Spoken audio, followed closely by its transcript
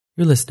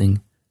You're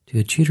listening to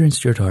a Tudor and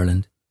Stuart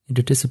Ireland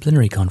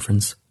Interdisciplinary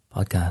Conference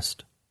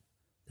podcast.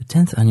 The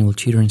 10th Annual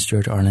Tudor and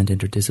Stuart Ireland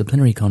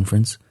Interdisciplinary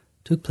Conference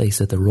took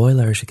place at the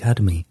Royal Irish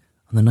Academy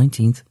on the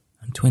 19th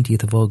and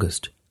 20th of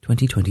August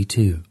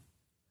 2022.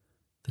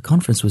 The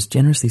conference was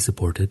generously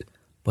supported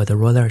by the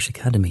Royal Irish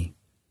Academy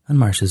and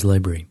Marsh's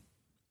Library.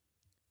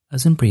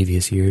 As in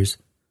previous years,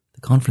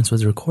 the conference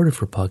was recorded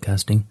for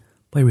podcasting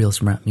by Real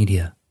Smart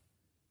Media,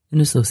 in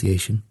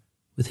association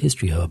with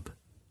History Hub.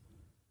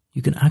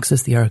 You can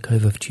access the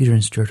archive of Tudor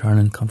and Stuart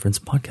Ireland Conference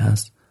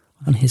podcasts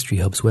on History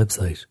Hub's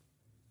website,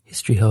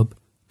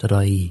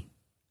 historyhub.ie,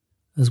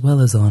 as well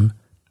as on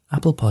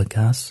Apple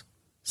Podcasts,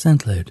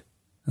 SoundCloud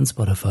and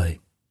Spotify.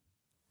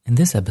 In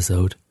this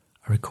episode,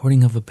 a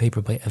recording of a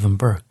paper by Evan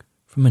Bourke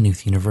from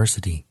Maynooth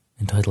University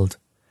entitled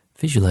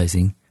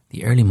Visualising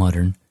the Early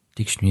Modern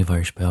Dictionary of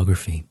Irish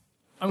Biography.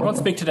 I'm going to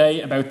speak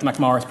today about the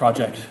McMorris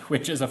project,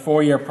 which is a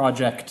 4-year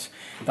project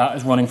that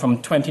is running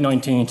from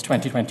 2019 to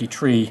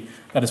 2023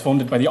 that is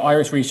funded by the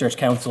Irish Research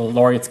Council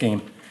Laureate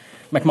Scheme.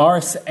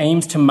 McMorris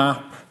aims to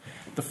map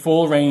the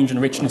full range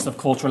and richness of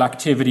cultural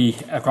activity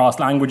across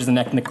languages and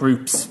ethnic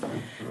groups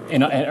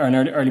in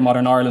early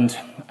modern Ireland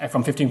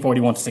from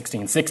 1541 to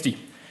 1660.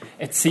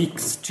 It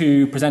seeks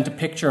to present a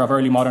picture of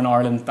early modern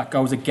Ireland that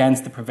goes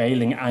against the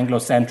prevailing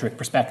Anglo-centric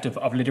perspective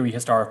of literary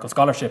historical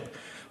scholarship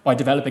by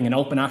developing an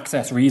open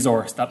access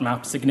resource that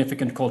maps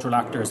significant cultural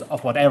actors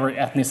of whatever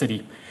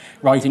ethnicity,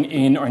 writing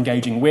in or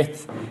engaging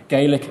with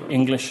Gaelic,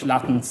 English,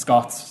 Latin,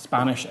 Scots,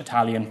 Spanish,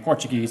 Italian,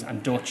 Portuguese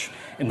and Dutch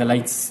in the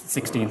late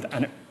 16th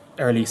and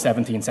early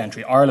 17th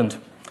century Ireland.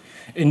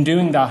 In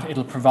doing that,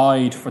 it'll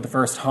provide for the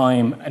first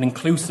time an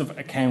inclusive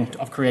account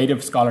of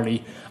creative,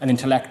 scholarly and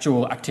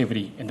intellectual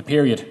activity in the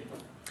period.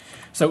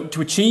 So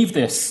to achieve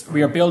this,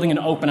 we are building an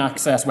open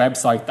access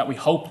website that we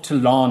hope to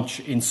launch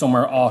in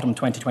summer-autumn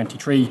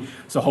 2023,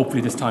 so hopefully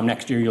this time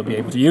next year you'll be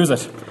able to use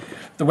it.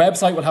 The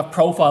website will have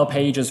profile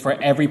pages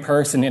for every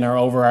person in our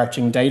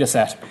overarching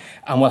dataset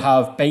and will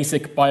have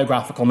basic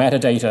biographical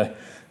metadata,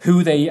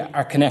 who they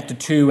are connected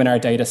to in our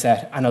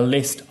dataset and a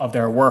list of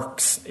their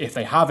works, if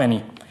they have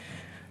any.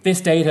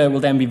 This data will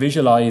then be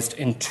visualised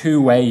in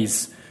 2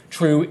 ways,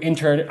 through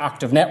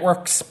interactive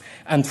networks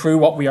and through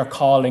what we are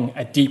calling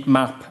a deep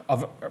map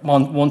of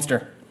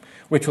Munster,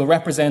 which will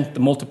represent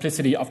the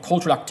multiplicity of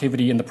cultural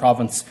activity in the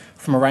province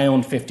from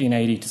around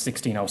 1580 to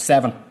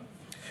 1607.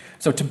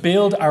 So to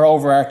build our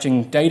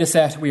overarching data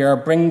set, we are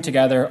bringing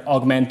together,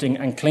 augmenting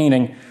and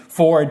cleaning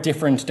 4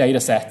 different data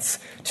sets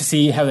to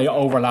see how they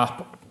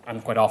overlap,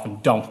 and quite often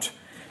don't,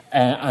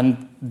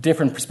 and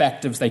different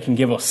perspectives they can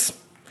give us.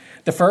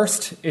 The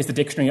first is the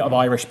Dictionary of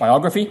Irish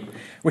Biography,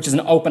 which is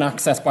an open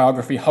access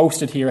biography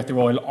hosted here at the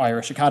Royal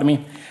Irish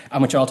Academy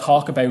and which I'll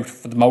talk about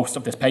for the most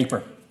of this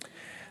paper.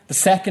 The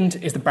second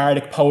is the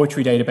Bardic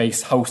Poetry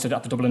database hosted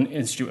at the Dublin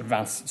Institute of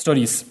Advanced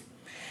Studies,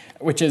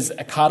 which is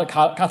a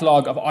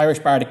catalogue of Irish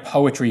Bardic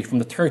poetry from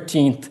the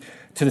 13th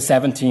to the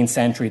 17th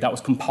century that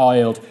was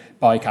compiled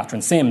by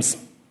Catherine Sims.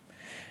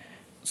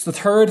 So the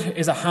third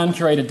is a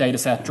hand-curated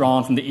dataset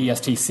drawn from the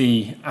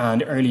ESTC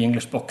and early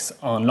English books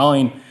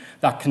online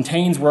that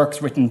contains works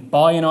written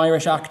by an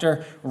Irish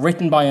actor,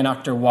 written by an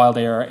actor while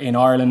they are in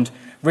Ireland,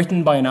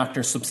 written by an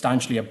actor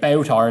substantially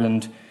about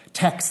Ireland,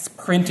 texts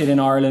printed in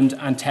Ireland,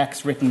 and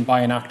texts written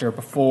by an actor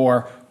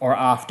before or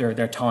after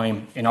their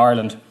time in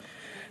Ireland.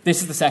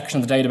 This is the section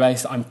of the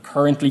database I'm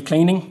currently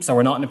cleaning, so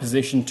we're not in a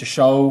position to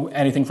show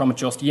anything from it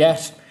just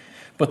yet.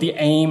 But the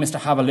aim is to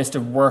have a list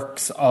of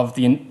works of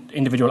the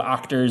individual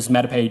actors'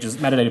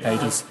 metadata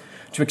pages,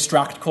 to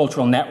extract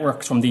cultural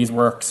networks from these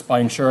works by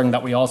ensuring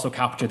that we also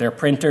capture their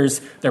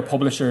printers, their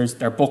publishers,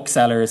 their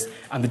booksellers,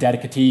 and the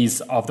dedicatees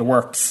of the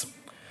works.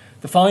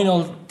 The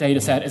final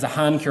dataset is a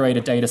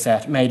hand-curated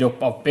dataset made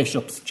up of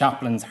bishops,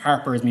 chaplains,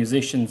 harpers,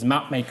 musicians,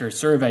 mapmakers,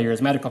 surveyors,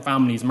 medical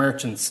families,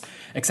 merchants,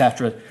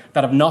 etc.,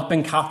 that have not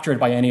been captured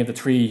by any of the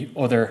 3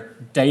 other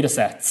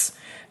datasets,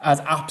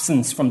 as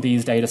absence from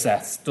these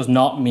datasets does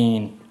not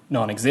mean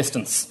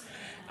non-existence.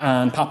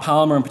 And Pat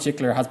Palmer in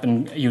particular has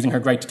been using her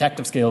great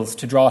detective skills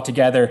to draw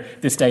together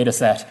this data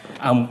set,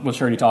 and we'll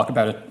surely talk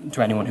about it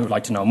to anyone who would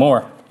like to know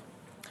more.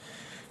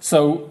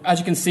 So as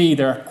you can see,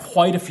 there are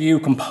quite a few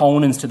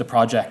components to the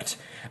project,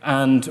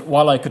 and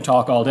while I could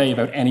talk all day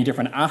about any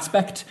different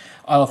aspect,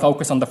 I'll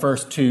focus on the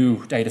first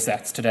 2 data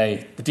sets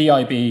today, the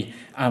DIB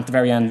and at the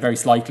very end, very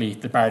slightly,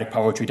 the Bardic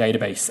Poetry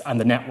database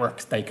and the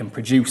networks they can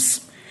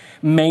produce,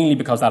 mainly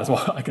because that is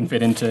what I can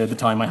fit into the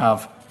time I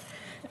have.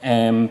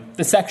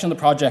 This section of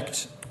the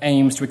project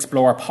aims to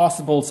explore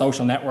possible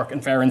social network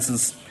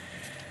inferences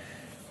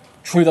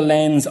through the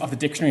lens of the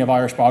Dictionary of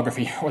Irish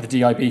Biography, or the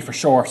DIB for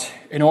short,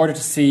 in order to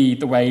see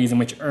the ways in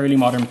which early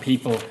modern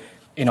people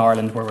in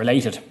Ireland were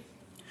related.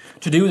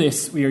 To do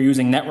this, we are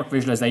using network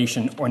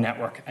visualisation or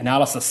network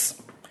analysis.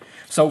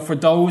 So for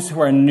those who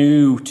are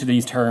new to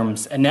these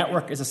terms, a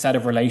network is a set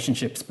of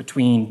relationships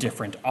between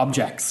different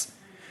objects.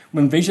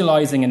 When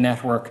visualising a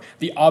network,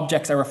 the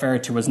objects are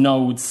referred to as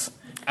nodes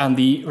and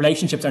the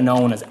relationships are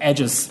known as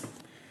edges.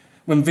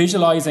 When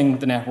visualising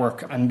the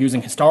network and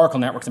using historical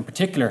networks in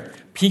particular,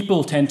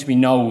 people tend to be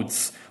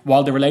nodes,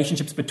 while the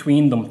relationships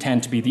between them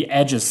tend to be the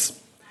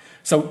edges.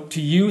 So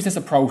to use this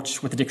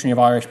approach with the Dictionary of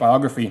Irish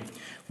Biography,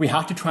 we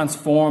had to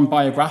transform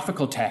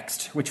biographical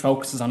text, which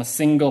focuses on a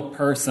single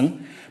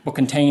person but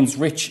contains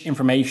rich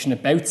information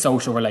about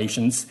social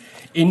relations,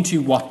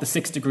 into what the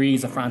 6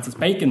 Degrees of Francis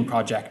Bacon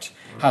project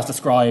has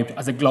described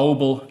as a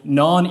global,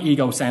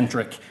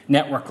 non-egocentric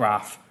network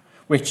graph,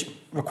 which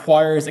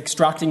requires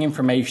extracting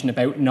information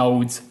about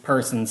nodes,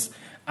 persons,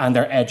 and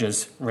their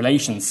edges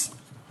relations.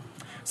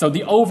 So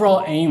the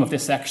overall aim of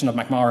this section of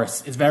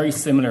McMorris is very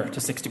similar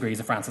to 6 Degrees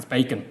of Francis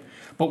Bacon,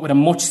 but with a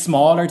much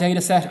smaller data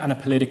set and a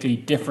politically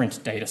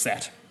different data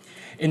set.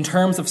 In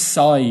terms of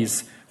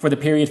size, for the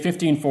period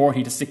 1540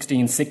 to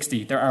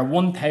 1660, there are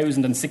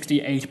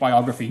 1,068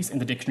 biographies in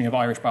the Dictionary of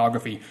Irish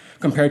Biography,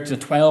 compared to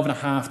the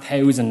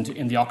 12,500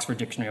 in the Oxford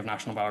Dictionary of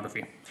National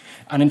Biography.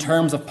 And in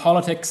terms of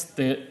politics,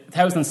 the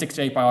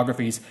 1,068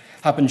 biographies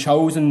have been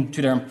chosen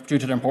due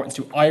to their importance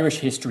to Irish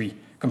history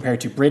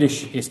compared to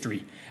British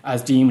history,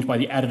 as deemed by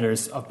the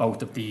editors of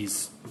both of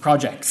these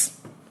projects.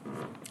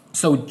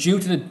 So due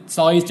to the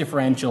size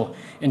differential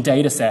in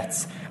data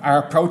sets, our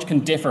approach can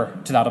differ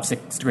to that of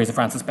 6 Degrees of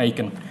Francis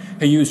Bacon,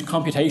 who used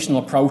computational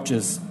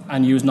approaches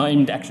and used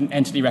named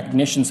entity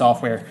recognition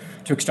software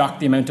to extract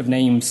the amount of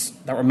names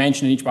that were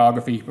mentioned in each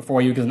biography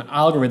before using an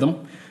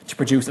algorithm to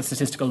produce a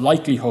statistical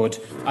likelihood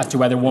as to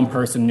whether one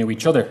person knew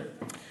each other.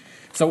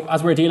 So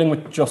as we're dealing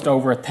with just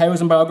over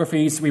 1,000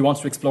 biographies, we want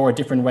to explore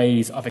different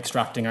ways of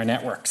extracting our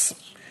networks.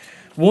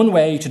 One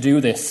way to do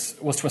this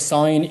was to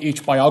assign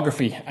each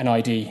biography an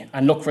ID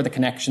and look for the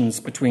connections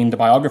between the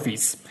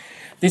biographies.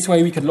 This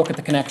way we could look at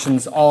the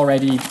connections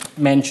already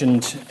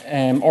mentioned,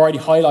 already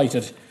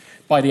highlighted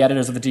by the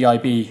editors of the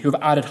DIB, who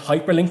have added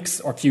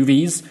hyperlinks or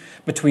QVs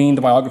between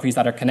the biographies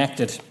that are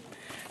connected.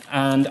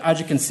 And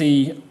as you can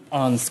see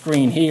on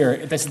screen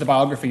here, this is the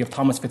biography of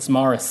Thomas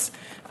Fitzmaurice,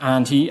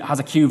 and he has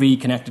a QV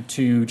connected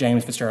to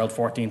James Fitzgerald,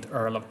 14th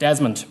Earl of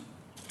Desmond.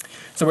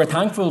 So we're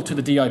thankful to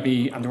the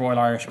DIB and the Royal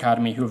Irish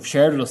Academy, who have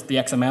shared with us the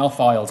XML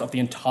files of the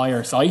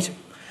entire site,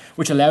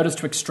 which allowed us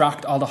to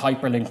extract all the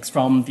hyperlinks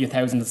from the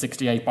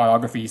 1,068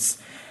 biographies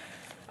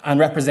and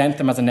represent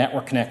them as a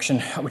network connection,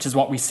 which is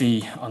what we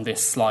see on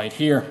this slide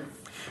here.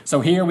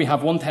 So here we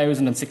have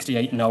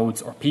 1,068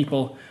 nodes or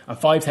people and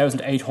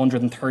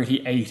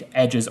 5,838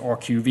 edges or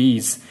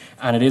QVs,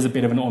 and it is a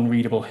bit of an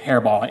unreadable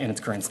hairball in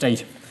its current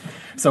state.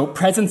 So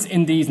presence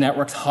in these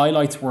networks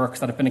highlights works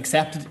that have been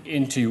accepted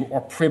into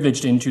or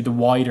privileged into the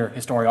wider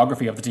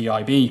historiography of the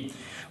DIB,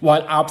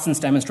 while absence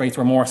demonstrates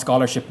where more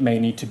scholarship may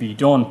need to be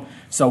done,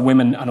 so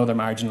women and other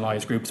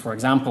marginalised groups, for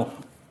example,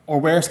 or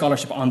where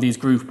scholarship on these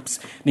groups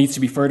needs to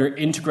be further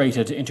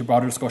integrated into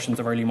broader discussions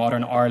of early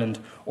modern Ireland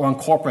or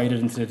incorporated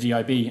into the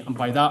DIB. And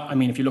by that, I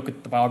mean if you look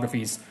at the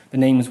biographies, the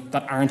names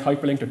that aren't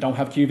hyperlinked or don't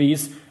have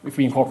QVs, if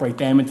we incorporate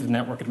them into the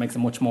network, it makes a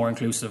much more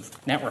inclusive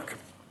network.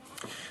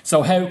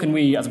 So how can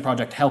we, as a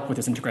project, help with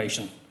this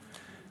integration?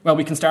 Well,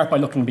 we can start by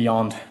looking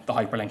beyond the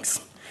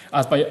hyperlinks.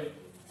 As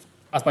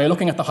by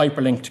looking at the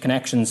hyperlinked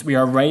connections, we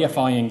are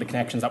reifying the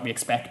connections that we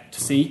expect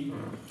to see.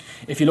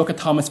 If you look at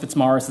Thomas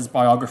Fitzmaurice's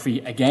biography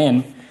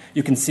again,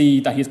 you can see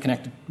that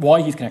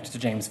why he's connected to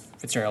James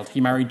Fitzgerald. He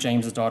married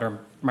James's daughter,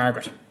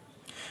 Margaret.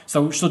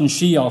 So shouldn't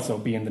she also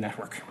be in the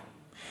network?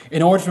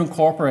 In order to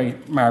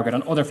incorporate Margaret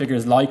and other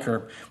figures like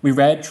her, we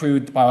read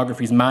through the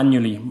biographies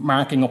manually,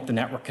 marking up the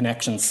network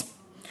connections.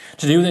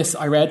 To do this,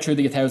 I read through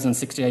the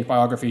 1,068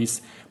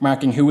 biographies,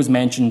 marking who was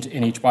mentioned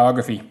in each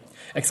biography,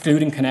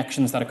 excluding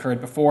connections that occurred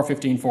before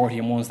 1540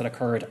 and ones that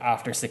occurred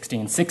after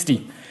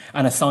 1660,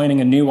 and assigning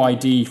a new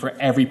ID for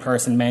every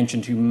person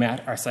mentioned who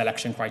met our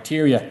selection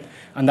criteria.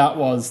 And that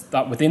was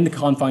that within the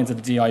confines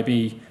of the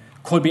DIB,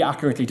 could be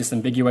accurately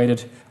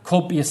disambiguated,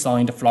 could be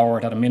assigned a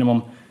florid at a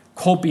minimum,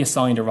 could be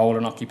assigned a role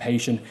and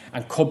occupation,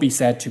 and could be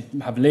said to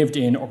have lived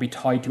in or be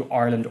tied to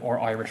Ireland or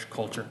Irish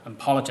culture and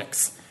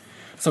politics.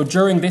 So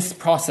during this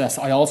process,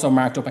 I also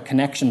marked up a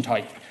connection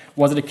type.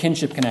 Was it a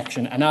kinship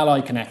connection, an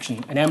ally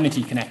connection, an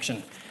enmity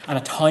connection, and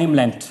a time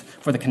length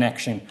for the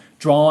connection,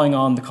 drawing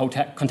on the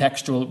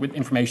contextual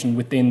information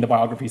within the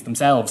biographies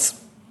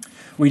themselves.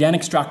 We then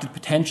extracted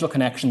potential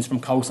connections from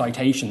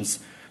co-citations,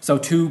 so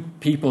two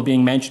people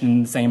being mentioned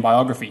in the same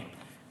biography,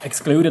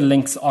 excluded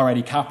links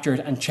already captured,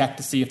 and checked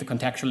to see if the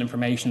contextual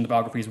information in the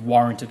biographies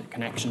warranted a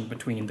connection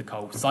between the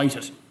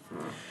co-cited.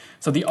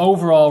 So the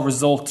overall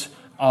result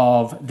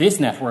of this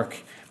network,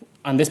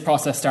 and this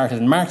process started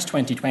in March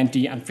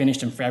 2020 and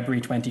finished in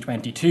February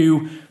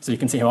 2022, so you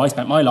can see how I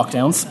spent my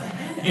lockdowns,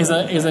 is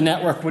a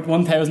network with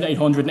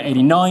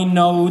 1,889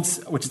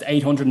 nodes, which is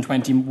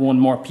 821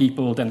 more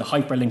people than the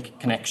hyperlink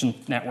connection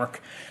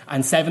network,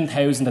 and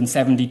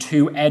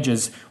 7,072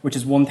 edges, which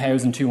is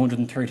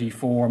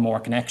 1,234 more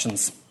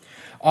connections.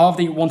 Of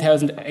the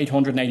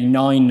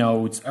 1,889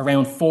 nodes,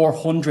 around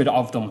 400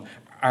 of them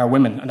are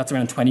women, and that's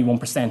around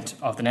 21%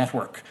 of the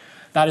network.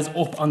 That is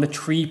up on the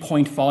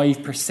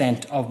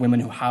 3.5% of women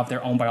who have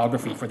their own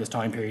biography for this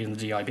time period in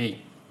the DIB.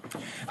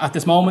 At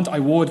this moment, I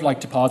would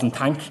like to pause and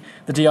thank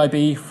the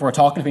DIB for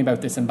talking to me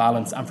about this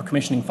imbalance and for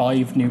commissioning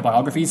 5 new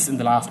biographies in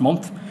the last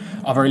month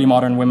of early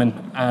modern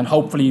women, and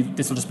hopefully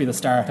this will just be the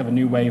start of a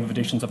new wave of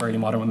editions of early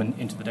modern women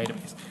into the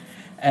database.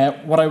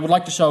 What I would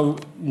like to show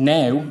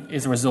now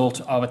is a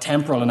result of a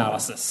temporal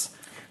analysis.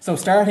 So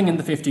starting in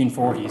the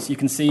 1540s, you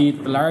can see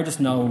the largest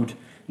nodes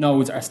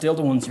are still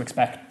the ones you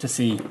expect to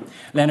see.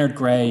 Leonard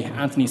Gray,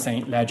 Anthony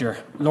St. Ledger,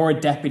 Lord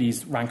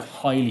Deputies rank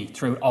highly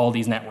throughout all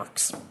these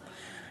networks.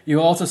 You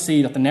also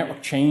see that the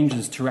network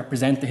changes to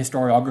represent the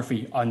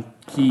historiography on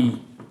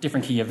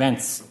different key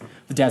events.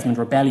 The Desmond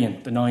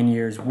Rebellion, the 9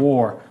 Years'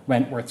 War,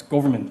 Wentworth's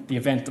government, the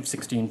event of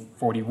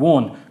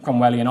 1641,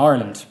 Cromwellian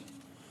Ireland.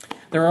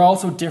 There are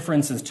also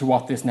differences to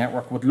what this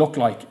network would look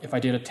like if I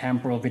did a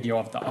temporal video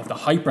of the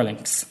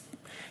hyperlinks.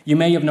 You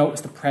may have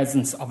noticed the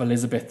presence of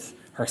Elizabeth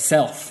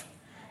herself.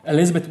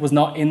 Elizabeth was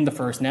not in the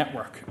first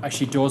network, as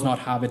she does not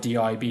have a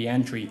DIB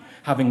entry,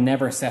 having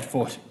never set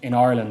foot in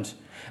Ireland.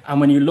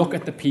 And when you look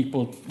at the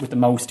people with the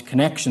most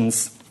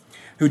connections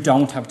who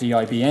don't have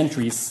DIB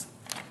entries,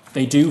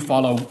 they do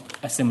follow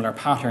a similar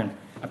pattern.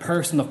 A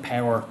person of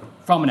power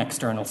from an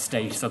external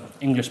state, so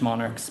English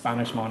monarchs,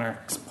 Spanish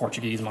monarchs,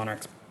 Portuguese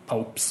monarchs,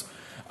 popes.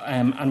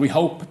 And we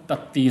hope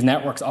that these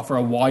networks offer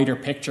a wider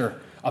picture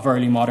of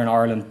early modern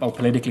Ireland, both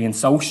politically and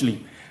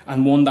socially,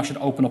 and one that should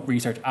open up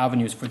research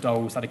avenues for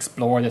those that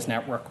explore this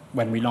network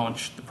when we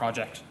launch the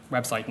project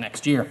website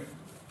next year.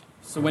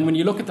 So when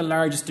you look at the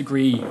largest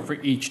degree for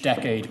each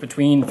decade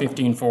between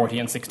 1540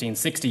 and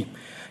 1660,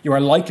 you are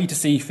likely to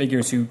see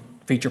figures who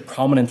feature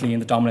prominently in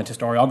the dominant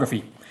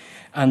historiography.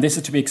 And this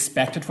is to be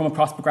expected from a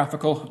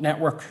prosopographical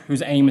network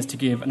whose aim is to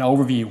give an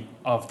overview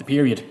of the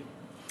period.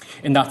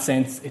 In that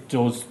sense, it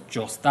does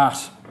just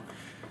that.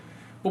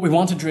 But we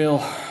want to drill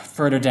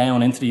further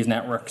down into these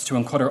networks to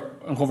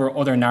uncover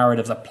other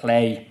narratives at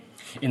play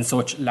in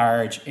such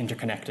large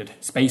interconnected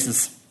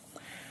spaces.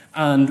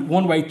 And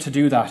one way to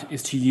do that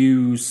is to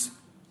use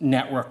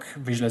network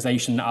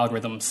visualization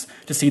algorithms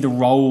to see the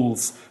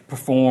roles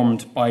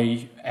performed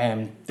by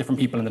different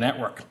people in the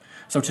network.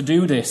 So to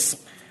do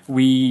this,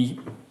 we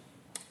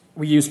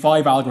use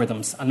 5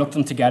 algorithms and looked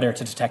them together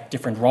to detect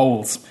different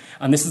roles.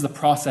 And this is a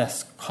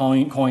process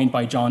coined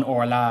by John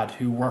Orlad,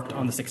 who worked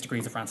on the 6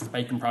 Degrees of Francis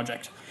Bacon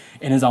project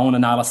in his own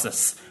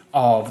analysis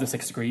of the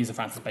 6 Degrees of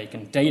Francis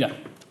Bacon data.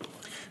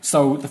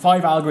 So the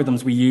 5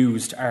 algorithms we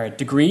used are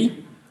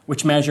degree,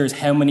 which measures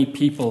how many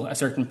people a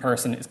certain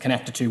person is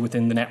connected to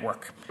within the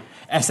network.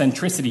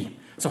 Eccentricity,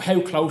 so how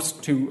close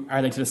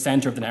are they to the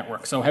centre of the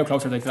network? So how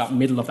close are they to that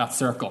middle of that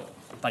circle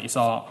that you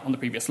saw on the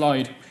previous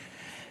slide?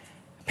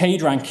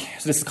 PageRank,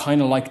 so this is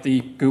kind of like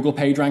the Google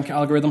PageRank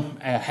algorithm,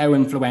 how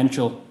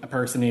influential a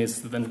person is,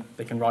 so then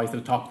they can rise to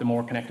the top the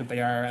more connected they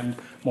are and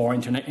more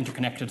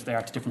interconnected they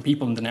are to different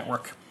people in the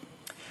network.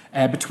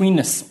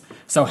 Betweenness,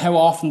 so how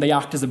often they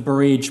act as a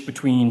bridge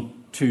between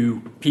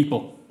 2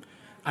 people.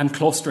 And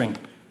clustering,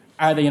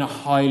 are they in a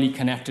highly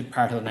connected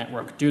part of the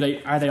network?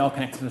 Are they all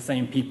connected to the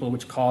same people,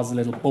 which cause a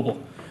little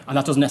bubble? And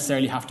that doesn't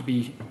necessarily have to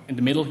be in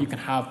the middle. You can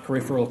have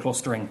peripheral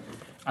clustering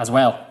as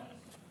well.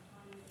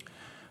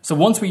 So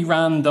once we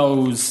ran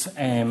those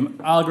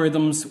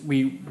algorithms,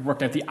 we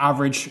worked out the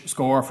average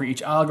score for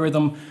each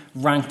algorithm,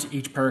 ranked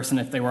each person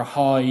if they were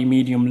high,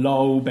 medium,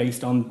 low,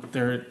 based on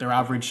their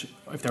average,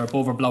 if they're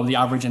above or below the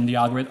average in the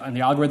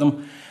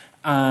algorithm.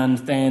 And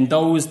then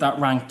those that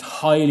ranked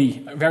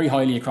very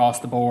highly across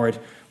the board,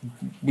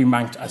 we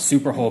ranked as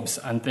super hubs,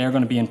 and they're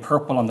going to be in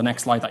purple on the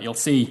next slide that you'll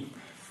see.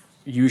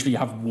 Usually you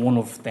have one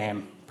of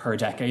them per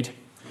decade.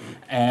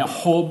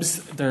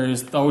 Hubs,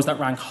 there's those that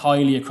rank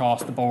highly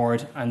across the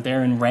board, and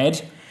they're in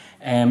red.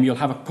 You'll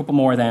have a couple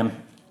more of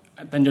them.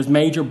 Then there's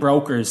major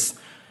brokers.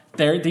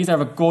 These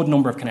have a good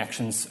number of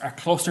connections, are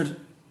clustered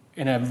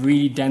in a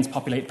really dense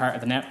populated part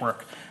of the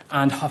network,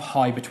 and have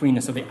high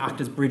betweenness, so they act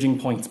as bridging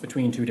points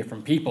between 2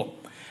 different people.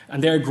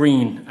 And they're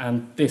green,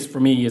 and this, for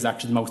me, is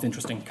actually the most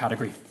interesting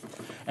category.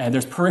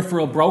 There's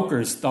peripheral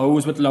brokers,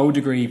 those with low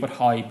degree but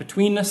high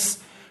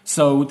betweenness,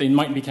 so they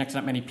mightn't be connected to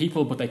that many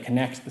people, but they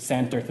connect the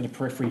centre to the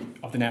periphery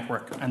of the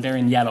network, and they're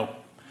in yellow.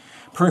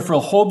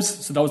 Peripheral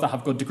hubs, so those that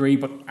have good degree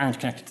but aren't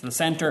connected to the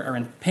centre, are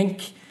in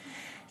pink.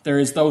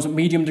 There's those with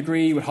medium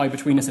degree with high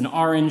betweenness in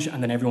orange,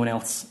 and then everyone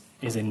else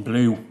is in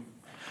blue.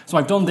 So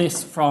I've done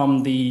this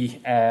from the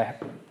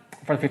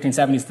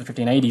 1570s to the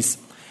 1580s,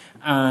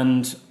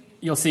 and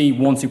you'll see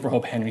one super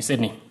hub, Henry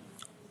Sidney.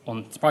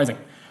 Unsurprising.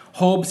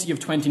 Hubs, you have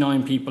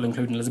 29 people,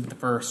 including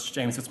Elizabeth I,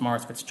 James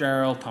Fitzmaurice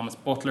Fitzgerald, Thomas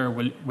Butler,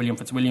 William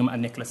Fitzwilliam,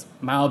 and Nicholas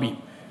Malby.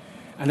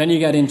 And then you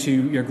get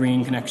into your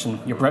green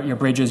connection, your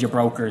bridges, your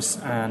brokers,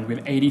 and we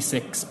have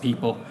 86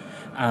 people.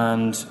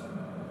 And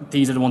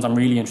these are the ones I'm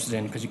really interested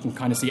in, because you can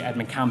kind of see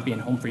Edmund Campion,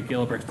 Humphrey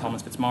Gilbert,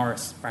 Thomas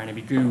Fitzmaurice,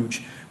 Barnaby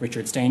Googe,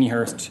 Richard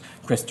Staneyhurst,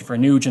 Christopher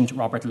Nugent,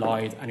 Robert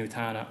Lythe, and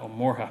Uthana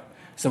O'Murha.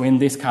 So in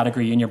this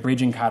category, in your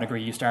bridging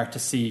category, you start to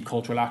see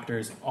cultural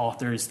actors,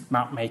 authors,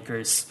 map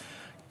makers,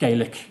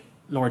 Gaelic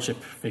lordship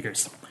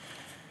figures,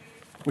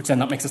 which then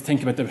that makes us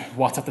think about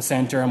what's at the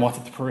centre and what's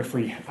at the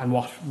periphery, and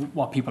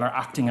what people are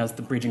acting as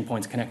the bridging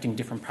points connecting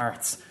different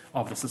parts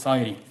of the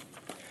society.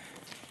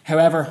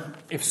 However,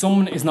 if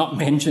someone is not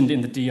mentioned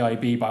in the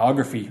DIB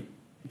biography,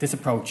 this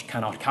approach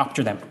cannot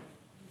capture them.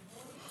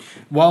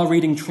 While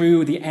reading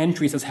through the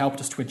entries has helped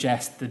us to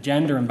adjust the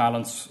gender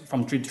imbalance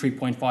from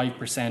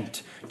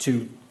 3.5%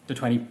 to the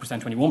 20%,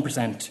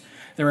 21%,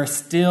 there are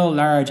still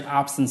large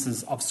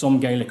absences of some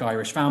Gaelic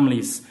Irish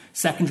families,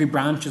 secondary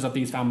branches of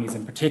these families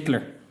in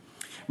particular,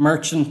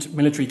 merchant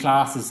military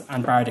classes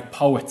and bardic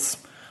poets,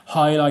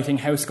 highlighting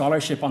how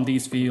scholarship on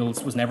these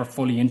fields was never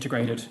fully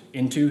integrated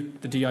into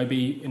the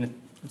DIB in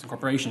its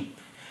incorporation.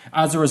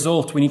 As a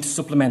result, we need to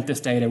supplement this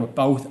data with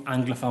both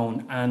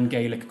Anglophone and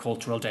Gaelic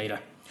cultural data.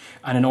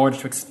 And in order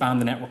to expand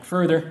the network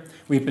further,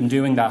 we've been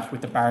doing that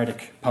with the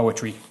Bardic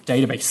Poetry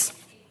Database.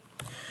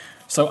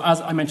 So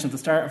as I mentioned at the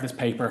start of this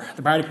paper,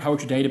 the Bardic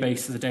Poetry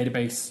Database is a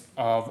database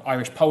of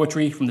Irish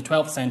poetry from the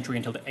 12th century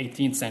until the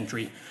 18th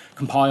century,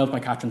 compiled by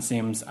Catherine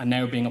Sims and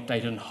now being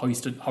updated and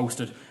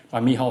hosted by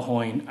Micheál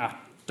Hoyne at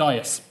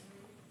DIAS.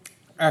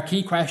 Our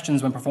key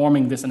questions when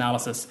performing this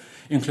analysis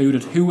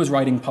included who was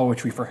writing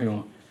poetry for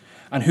whom,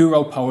 and who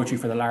wrote poetry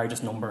for the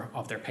largest number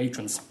of their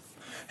patrons,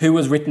 who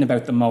was written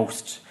about the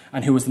most,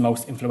 and who was the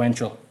most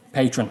influential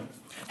patron.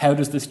 How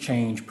does this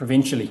change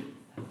provincially?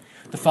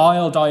 The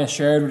file DIAS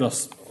shared with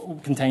us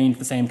contained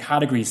the same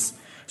categories.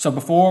 So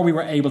before we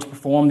were able to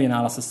perform the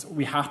analysis,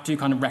 we had to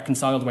kind of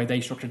reconcile the way they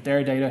structured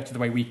their data to the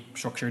way we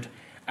structured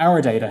our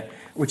data,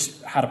 which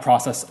had a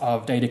process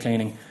of data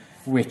cleaning,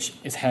 which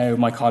is how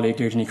my colleague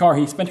Deirdre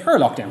Carhy spent her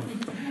lockdown.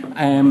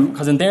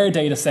 Because in their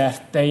data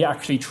set, they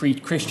actually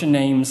treat Christian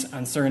names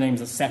and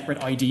surnames as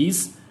separate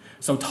IDs.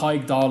 So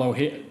Taig Dal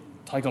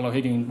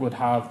O'Higgins would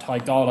have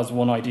Taig Dal as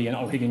one ID and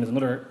O'Higgins as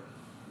another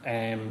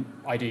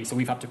ID. So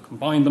we've had to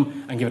combine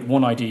them and give it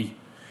one ID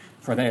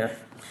for there.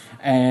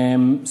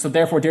 So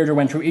therefore, Deirdre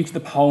went through each of the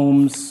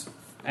poems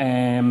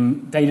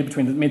dated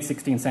between the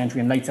mid-16th century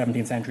and late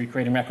 17th century,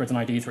 creating records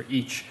and IDs for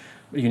each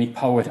unique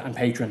poet and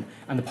patron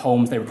and the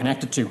poems they were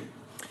connected to.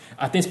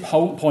 At this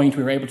point,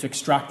 we were able to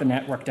extract the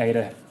network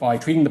data by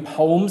treating the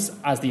poems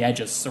as the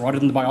edges. So rather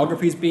than the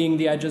biographies being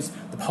the edges,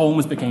 the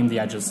poems became the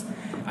edges.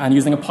 And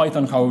using a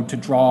Python code to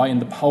draw in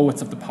the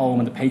poets of the poem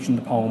and the patron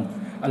of the poem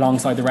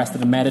alongside the rest of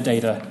the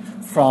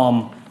metadata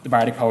from the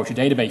Bardic Poetry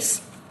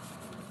Database.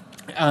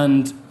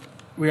 And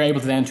we were able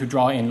to then to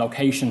draw in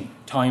location,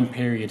 time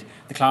period,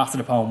 the class of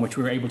the poem, which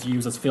we were able to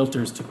use as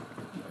filters to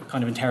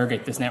kind of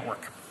interrogate this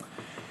network.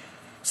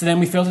 So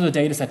then we filtered the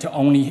data set to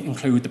only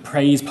include the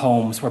praise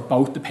poems where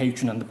both the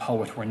patron and the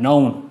poet were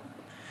known.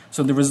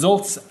 So the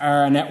results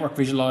are a network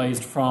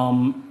visualised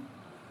from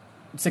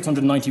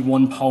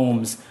 691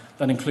 poems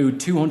that include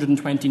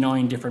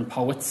 229 different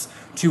poets,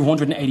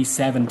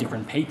 287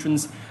 different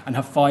patrons, and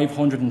have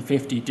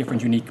 550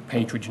 different unique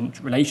patronage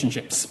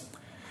relationships.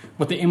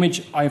 But the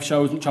image I have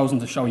chosen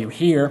to show you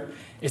here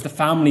is the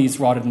families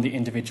rather than the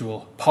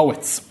individual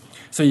poets.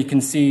 So you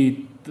can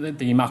see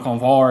the Mac An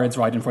Bhards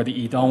writing for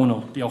the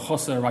O'Donnell, the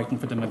O'Hussa writing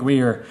for the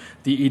Maguire,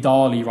 the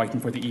Idali writing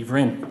for the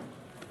Ivrin.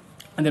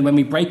 And then when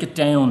we break it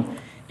down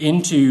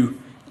into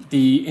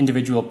the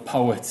individual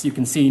poets, you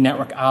can see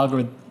network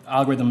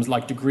algorithms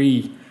like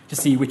degree to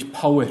see which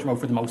poet wrote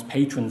for the most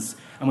patrons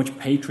and which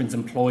patrons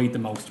employed the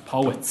most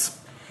poets.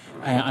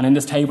 And in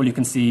this table you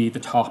can see the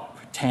top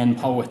 10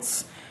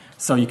 poets.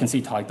 So you can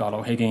see Taig Dal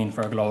O'Higgins,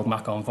 Fergalog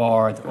Mac An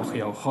Bhard,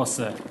 Uchi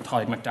O'Hussa,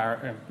 Taig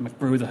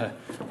MacBrúdaithe,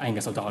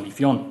 Angus O'Daly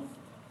Fionn.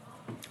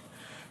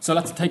 So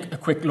let's take a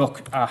quick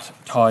look at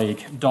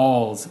Taig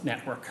Dal's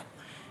network.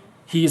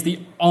 He is the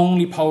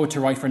only poet to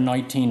write for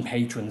 19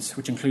 patrons,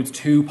 which includes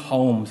 2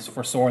 poems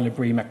for Sorla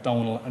Bree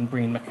MacDonald and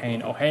Breen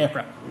McCain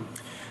O'Hara.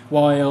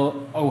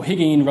 While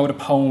O'Higgins wrote a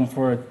poem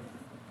for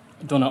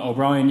Donogh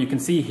O'Brien, you can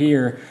see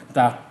here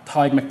that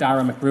Taig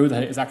MacDara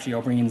MacBrúdaithe is actually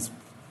O'Brien's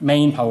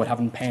main poet,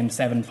 having penned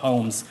 7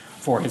 poems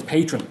for his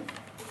patron.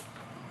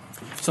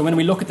 So when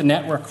we look at the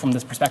network from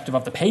this perspective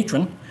of the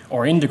patron,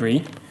 or in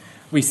degree,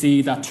 we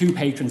see that 2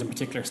 patrons in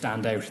particular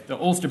stand out, the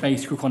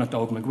Ulster-based Cúchonach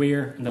Dóg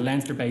Maguire and the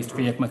Leinster-based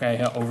Fiach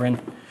Macéithe O'Brin,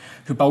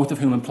 who both of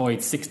whom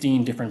employed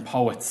 16 different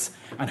poets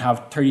and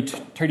have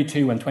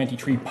 32 and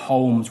 23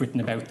 poems written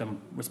about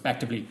them,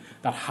 respectively,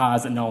 that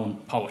has a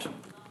known poet.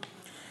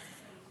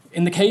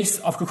 In the case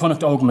of Cúchonach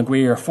Dóg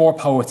Maguire, 4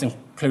 poets,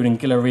 including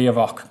Gilla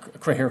Riavach,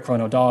 Crihir Cron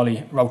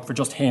O'Daly, wrote for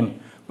just him,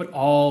 but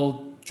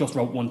all just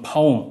wrote 1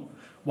 poem,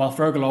 while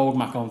Fergalog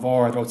Mac An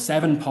Bhard wrote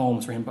 7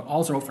 poems for him, but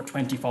also wrote for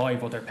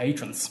 25 other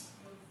patrons.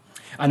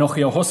 And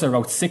Uchi O'Hussa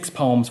wrote 6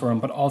 poems for him,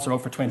 but also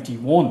wrote for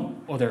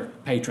 21 other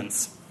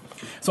patrons.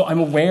 So I'm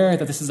aware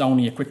that this is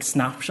only a quick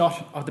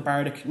snapshot of the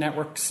Bardic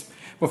networks,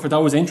 but for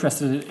those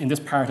interested in this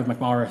part of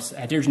McMorris,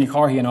 Deirdre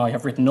Carhy and I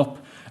have written up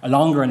a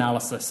longer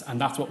analysis,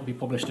 and that's what will be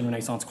published in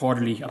Renaissance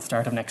Quarterly at the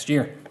start of next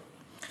year.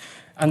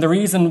 And the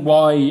reason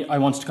why I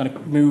wanted to kind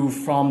of move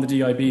from the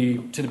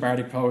DIB to the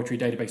Bardic Poetry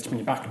Database to bring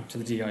it back to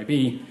the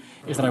DIB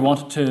is that I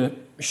wanted to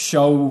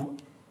show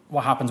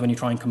what happens when you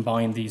try and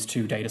combine these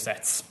 2 data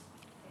sets.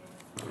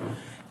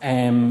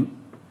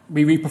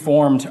 We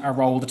reperformed our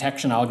role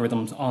detection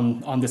algorithms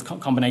on this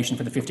combination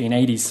for the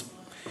 1580s.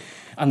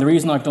 And the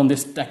reason I've done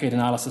this decade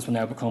analysis will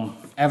now become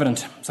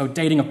evident. So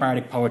dating of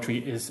Bardic poetry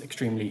is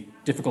extremely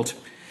difficult.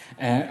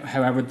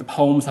 However, the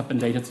poems have been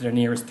dated to their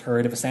nearest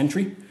third of a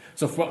century.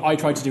 So if I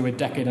tried to do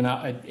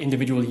an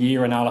individual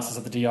year analysis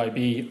of the DIB,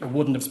 it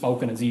wouldn't have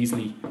spoken as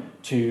easily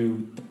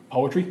to the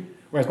poetry.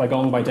 Whereas by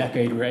going by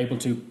decade, we were able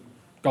to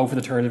go for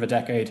the third of a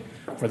decade,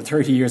 for the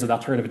 30 years of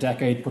that third of a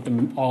decade, put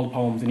them all the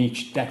poems in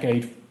each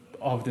decade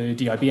of the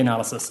DIB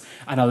analysis,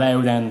 and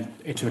allow then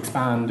it to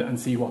expand and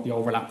see what the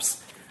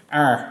overlaps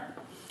are.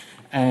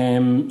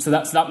 So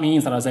that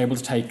means that I was able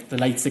to take the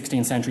late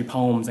 16th century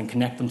poems and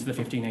connect them to the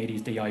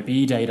 1580s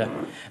DIB data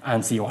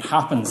and see what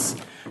happens.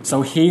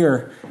 So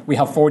here we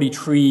have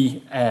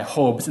 43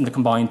 hubs in the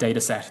combined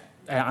data set,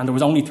 and there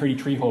was only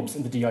 33 hubs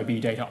in the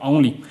DIB data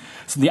only.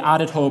 So the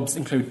added hubs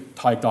include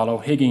Taigdal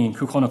O'Higgins,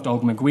 Cuchonach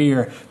Dog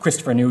McGuire,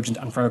 Christopher Nugent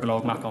and Fergal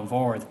Og Mac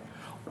Onvord,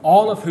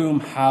 all of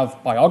whom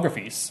have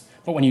biographies.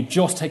 But when you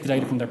just take the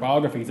data from their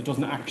biographies, it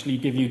doesn't actually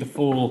give you the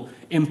full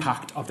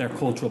impact of their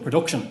cultural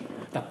production.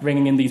 That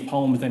bringing in these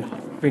poems then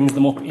brings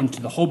them up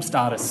into the hub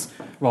status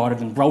rather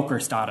than broker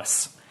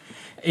status.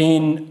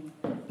 In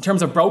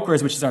terms of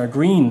brokers, which is our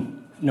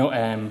green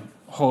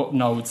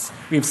nodes,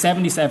 we have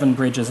 77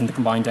 bridges in the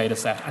combined data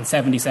set and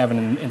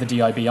 77 in the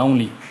DIB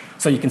only.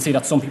 So you can see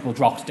that some people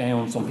dropped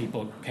down, some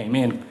people came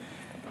in.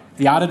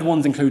 The added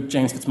ones include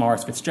James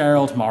Fitzmaurice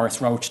Fitzgerald, Maurice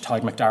Roach,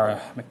 Tadhg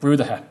MacDara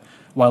MacBrúdaithe,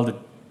 while the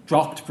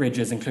dropped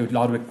bridges include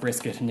Lodwick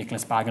Brisket,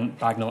 Nicholas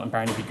Bagnall and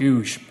Barnaby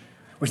Googe,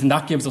 which then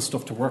that gives us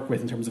stuff to work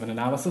with in terms of an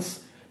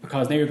analysis,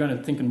 because now you're going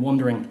to think and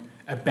wondering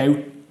about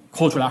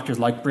cultural actors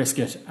like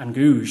Brisket and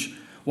Googe.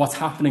 What's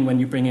happening when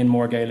you bring in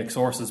more Gaelic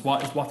sources?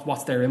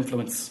 What's their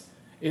influence?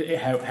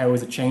 How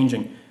is it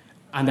changing?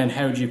 And then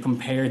how do you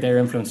compare their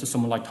influence to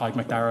someone like Tadhg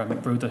MacDara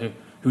MacBrúdaithe,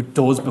 who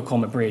does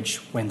become a bridge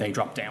when they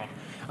drop down?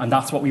 And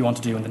that's what we want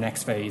to do in the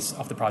next phase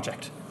of the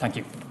project. Thank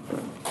you.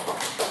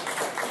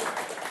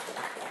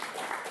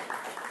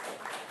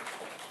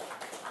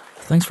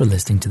 Thanks for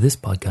listening to this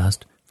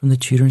podcast from the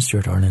Tudor and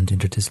Stuart Ireland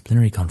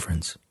Interdisciplinary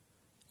Conference.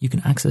 You can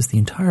access the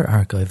entire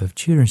archive of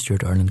Tudor and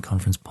Stuart Ireland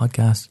Conference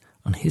podcasts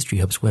on History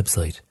Hub's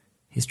website,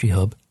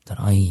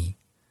 historyhub.ie,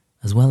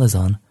 as well as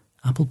on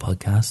Apple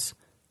Podcasts,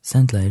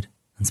 SoundCloud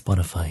and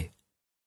Spotify.